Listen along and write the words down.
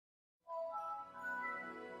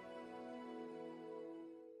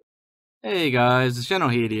Hey guys, it's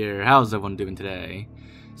Generalkidd here. How's everyone doing today?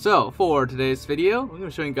 So, for today's video, I'm going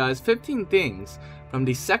to show you guys 15 things from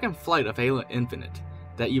the second flight of Halo Infinite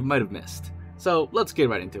that you might have missed. So, let's get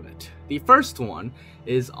right into it. The first one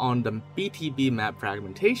is on the BTB map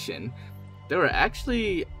fragmentation. There are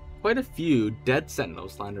actually quite a few dead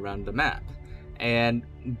sentinels lying around the map. And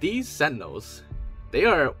these sentinels,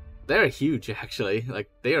 they're huge actually.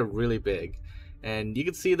 Like, they are really big. And you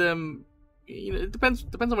can see them. It depends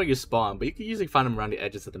on where you spawn, but you can usually find them around the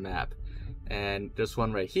edges of the map. And there's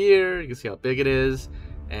one right here. You can see how big it is.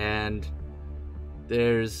 And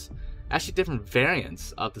there's actually different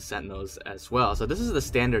variants of the Sentinels as well. So this is the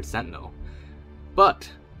standard Sentinel.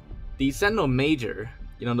 But the Sentinel Major,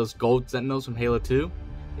 those gold Sentinels from Halo 2,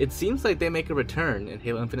 it seems like they make a return in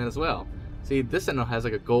Halo Infinite as well. See, this Sentinel has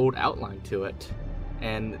like a gold outline to it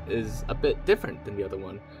and is a bit different than the other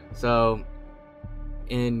one. So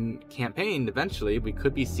in campaign, eventually, we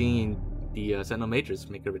could be seeing the Sentinel Majors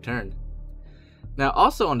make a return. Now,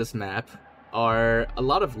 also on this map are a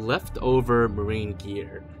lot of leftover Marine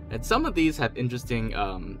gear, and some of these have interesting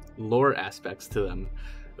lore aspects to them.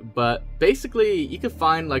 But basically, you could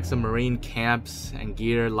find like some Marine camps and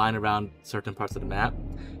gear lying around certain parts of the map.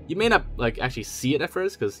 You may not actually see it at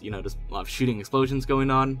first because there's a lot of shooting explosions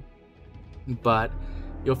going on, but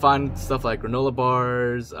you'll find stuff like granola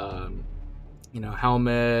bars,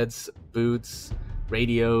 helmets, boots,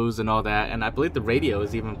 radios, and all that. And I believe the radio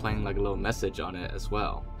is even playing like a little message on it as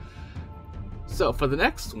well. So for the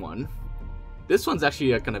next one, this one's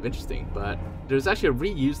actually kind of interesting, but there's actually a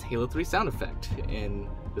reused Halo 3 sound effect in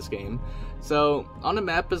this game. So on the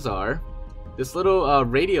map Bazaar, this little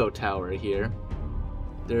radio tower here,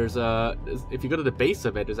 there's if you go to the base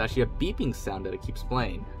of it, there's actually a beeping sound that it keeps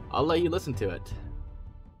playing. I'll let you listen to it.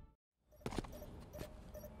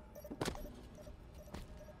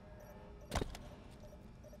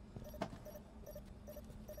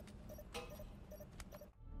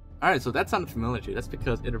 Alright, so that sounded familiar to you. That's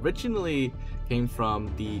because it originally came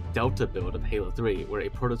from the Delta build of Halo 3, where a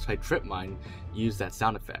prototype trip mine used that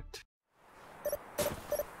sound effect.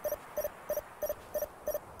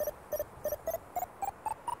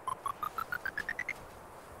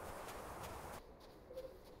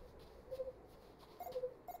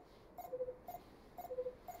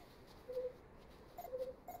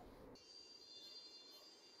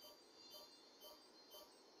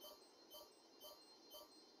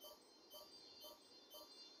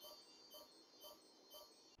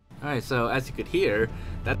 Alright, so as you could hear,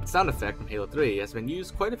 that sound effect from Halo 3 has been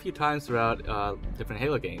used quite a few times throughout different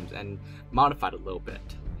Halo games and modified a little bit.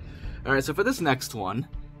 Alright, so for this next one,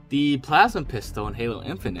 the plasma pistol in Halo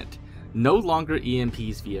Infinite no longer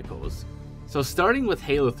EMPs vehicles. So starting with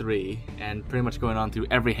Halo 3, and pretty much going on through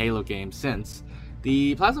every Halo game since,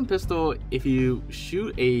 the plasma pistol, if you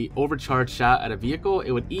shoot a overcharged shot at a vehicle,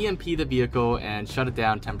 it would EMP the vehicle and shut it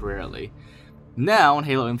down temporarily. Now, in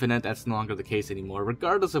Halo Infinite, that's no longer the case anymore,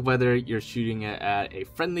 regardless of whether you're shooting it at a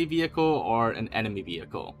friendly vehicle or an enemy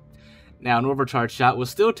vehicle. Now, an overcharged shot will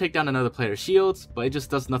still take down another player's shields, but it just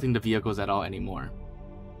does nothing to vehicles at all anymore.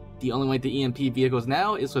 The only way to EMP vehicles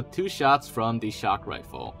now is with 2 shots from the shock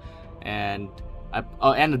rifle, and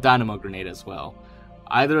the dynamo grenade as well.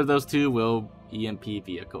 Either of those 2 will EMP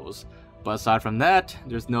vehicles, but aside from that,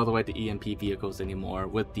 there's no other way to EMP vehicles anymore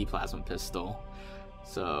with the plasma pistol.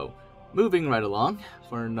 So, moving right along,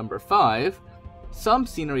 for number 5, some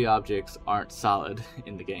scenery objects aren't solid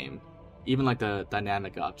in the game, even like the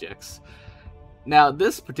dynamic objects. Now,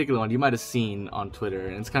 this particular one you might have seen on Twitter,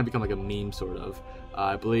 and it's kind of become like a meme sort of.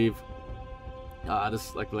 I believe this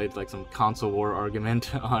is related to like some console war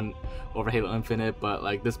argument over Halo Infinite, but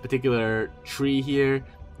like this particular tree here,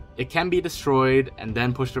 it can be destroyed and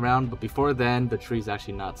then pushed around, but before then the tree is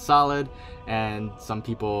actually not solid, and some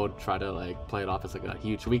people try to play it off as like a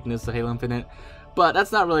huge weakness of Halo Infinite, but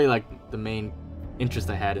that's not really the main interest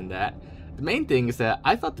I had in that. The main thing is that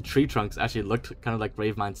I thought the tree trunks actually looked kind of like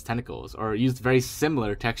Gravemind's tentacles, or used very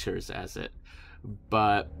similar textures as it,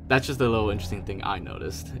 but that's just a little interesting thing I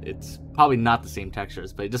noticed. It's probably not the same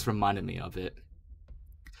textures, but it just reminded me of it.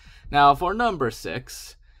 Now for number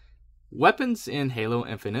 6, weapons in Halo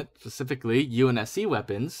Infinite, specifically UNSC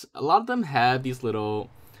weapons, a lot of them have these little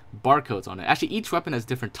barcodes on it. Actually, each weapon has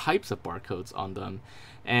different types of barcodes on them,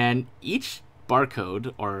 and each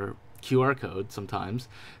barcode, or QR code sometimes,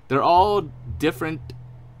 they're all different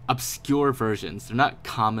obscure versions. They're not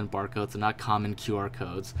common barcodes, they're not common QR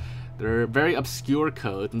codes. They're very obscure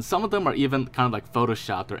codes, and some of them are even kind of like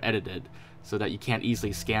photoshopped or edited so that you can't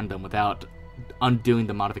easily scan them without undoing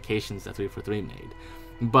the modifications that 343 made.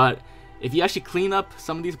 But if you actually clean up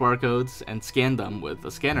some of these barcodes and scan them with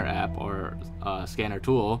a scanner app or a scanner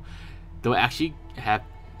tool, they'll actually have,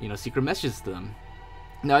 secret messages to them.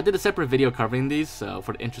 Now, I did a separate video covering these, so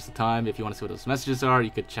for the interest of time, if you want to see what those messages are,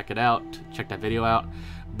 you could check that video out.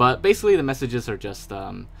 But basically, the messages are just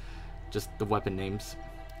the weapon names.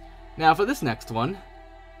 Now, for this next one,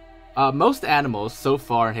 most animals so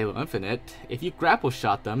far in Halo Infinite, if you grapple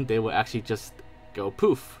shot them, they will actually just go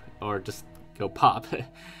poof, or just go pop.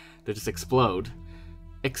 They'll just explode.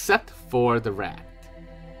 Except for the rat.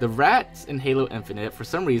 The rats in Halo Infinite, for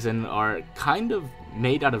some reason, are kind of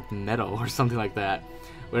made out of metal or something like that,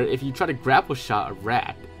 where if you try to grapple shot a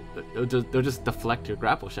rat, they'll just deflect your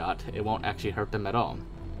grapple shot. It won't actually hurt them at all.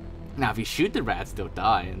 Now, if you shoot the rats, they'll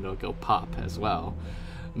die and they'll go pop as well,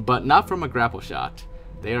 but not from a grapple shot.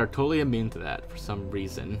 They are totally immune to that for some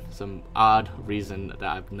reason, some odd reason that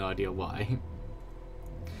I have no idea why.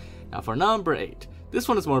 Now, for number 8, this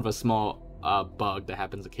one is more of a small bug that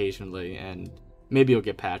happens occasionally, and maybe it'll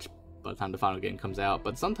get patched by the time the final game comes out,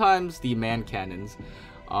 but sometimes the man cannons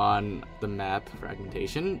on the map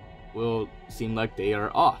fragmentation will seem like they are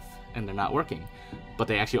off and they're not working, but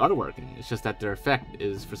they actually are working. It's just that their effect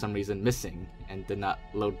is for some reason missing and did not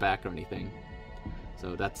load back or anything.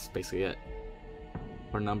 So that's basically it.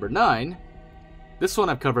 For number 9, this one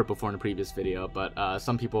I've covered before in a previous video, but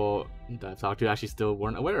some people that I've talked to actually still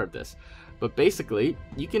weren't aware of this. But basically,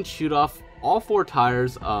 you can shoot off all 4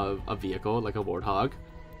 tires of a vehicle, like a Warthog,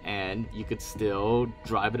 and you could still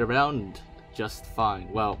drive it around just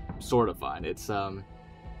fine. Well, sort of fine. It's the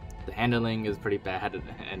handling is pretty bad,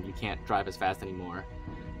 and you can't drive as fast anymore.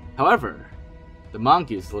 However, the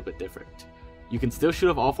Mongoose is a little bit different. You can still shoot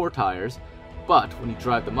off all 4 tires, but when you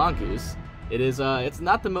drive the Mongoose, it's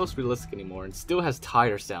not the most realistic anymore, and still has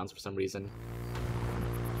tire sounds for some reason.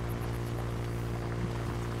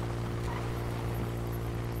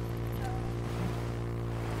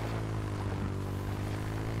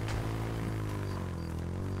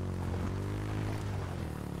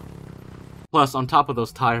 Plus, on top of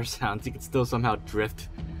those tire sounds, you can still somehow drift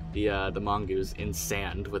the Mongoose in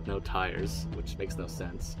sand with no tires, which makes no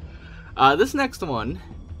sense. This next one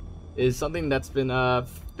is something that's been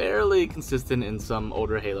fairly consistent in some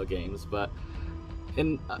older Halo games, but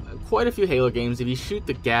in quite a few Halo games, if you shoot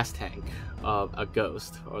the gas tank of a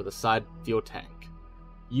Ghost or the side fuel tank,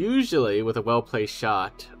 usually with a well-placed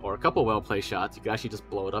shot or a couple well-placed shots, you can actually just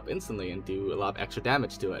blow it up instantly and do a lot of extra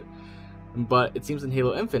damage to it. But it seems in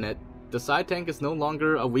Halo Infinite, the side tank is no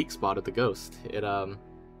longer a weak spot of the Ghost.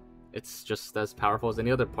 It's just as powerful as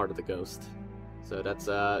any other part of the Ghost. So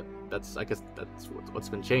I guess that's what's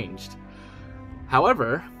been changed.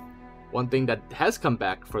 However, one thing that has come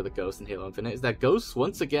back for the Ghost in Halo Infinite is that Ghosts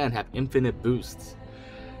once again have infinite boosts.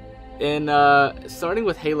 In starting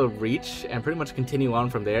with Halo Reach and pretty much continue on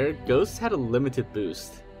from there, Ghosts had a limited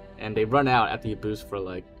boost, and they run out after you boost for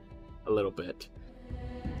like a little bit.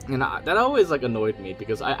 And that always like annoyed me,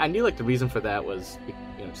 because I knew like the reason for that was,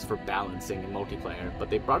 just for balancing in multiplayer, but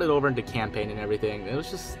they brought it over into campaign and everything. It was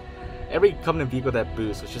just every Covenant vehicle that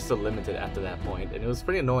boost was just so limited after that point, and it was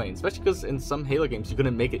pretty annoying, especially because in some Halo games you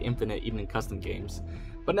couldn't make it infinite even in custom games.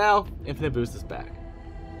 But now infinite boost is back.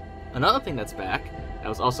 Another thing that's back, that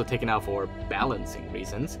was also taken out for balancing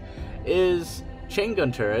reasons, is chain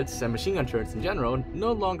gun turrets and machine gun turrets in general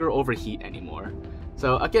no longer overheat anymore.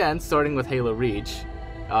 So again, starting with Halo Reach,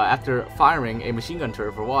 after firing a machine gun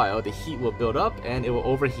turret for a while, the heat will build up and it will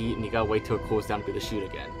overheat, and you gotta wait till it cools down to be able to shoot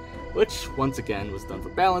again. Which, once again, was done for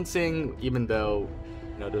balancing, even though,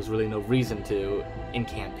 there's really no reason to in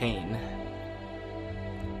campaign.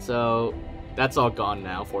 So, that's all gone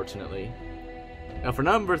now, fortunately. Now for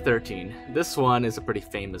number 13, this one is a pretty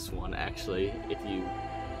famous one, actually, if you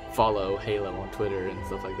follow Halo on Twitter and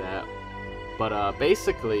stuff like that. But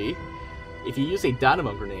basically, if you use a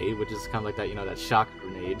dynamo grenade, which is kind of like that, that shock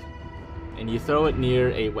grenade, and you throw it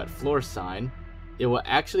near a wet floor sign, it will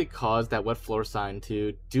actually cause that wet floor sign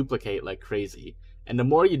to duplicate like crazy. And the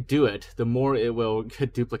more you do it, the more it will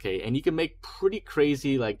duplicate. And you can make pretty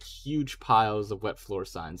crazy, like huge piles of wet floor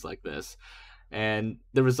signs like this. And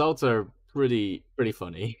the results are pretty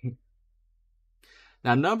funny.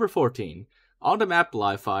 Now, number 14. On the map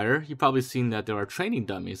Livefire, you've probably seen that there are training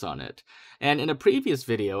dummies on it. And in a previous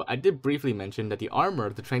video, I did briefly mention that the armor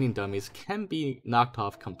of the training dummies can be knocked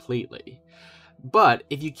off completely. But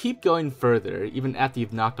if you keep going further, even after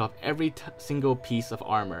you've knocked off every single piece of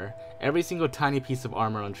armor, every single tiny piece of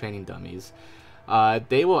armor on training dummies,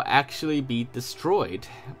 they will actually be destroyed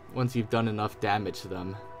once you've done enough damage to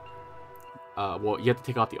them. Well, you have to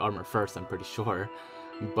take off the armor first, I'm pretty sure.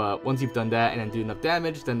 But once you've done that and then do enough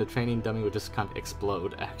damage, then the training dummy will just kind of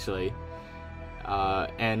explode, actually.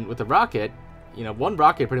 And with the rocket, one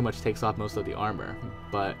rocket pretty much takes off most of the armor.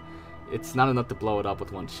 But it's not enough to blow it up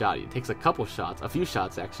with one shot. It takes a few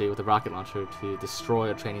shots actually, with a rocket launcher to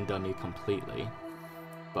destroy a training dummy completely.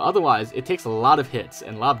 But otherwise, it takes a lot of hits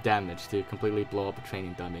and a lot of damage to completely blow up a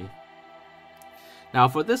training dummy. Now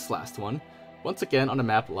for this last one, once again on the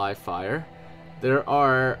map Live Fire, there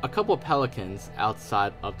are a couple of pelicans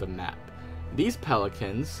outside of the map. These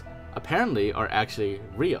pelicans apparently are actually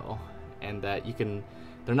real, and that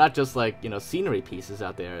they're not just like, you know, scenery pieces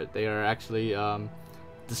out there. They are actually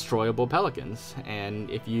destroyable pelicans, and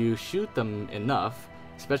if you shoot them enough,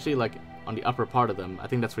 especially like on the upper part of them, I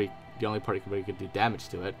think that's the only part where you can do damage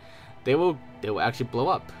to it, they will actually blow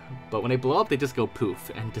up. But when they blow up, they just go poof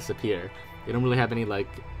and disappear. They don't really have any like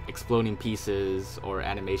exploding pieces or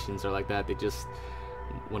animations or like that. They just,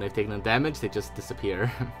 when they've taken the damage, they just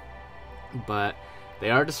disappear. But they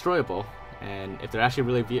are destroyable, and if they're actually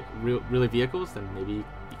really vehicles, then maybe you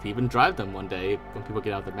can even drive them one day when people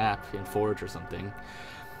get out of the map in Forge or something.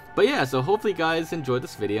 But yeah, so hopefully you guys enjoyed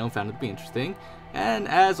this video and found it to be interesting. And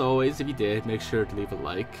as always, if you did, make sure to leave a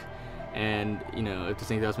like. And, you know, if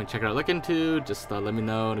there's anything else you want to check out or look into, just let me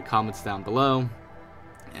know in the comments down below.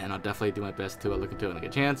 And I'll definitely do my best to look into it when I get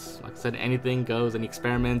a chance. Like I said, anything goes, any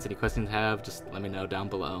experiments, any questions you have, just let me know down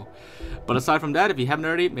below. But aside from that, if you haven't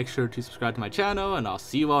already, make sure to subscribe to my channel, and I'll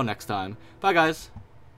see you all next time. Bye, guys!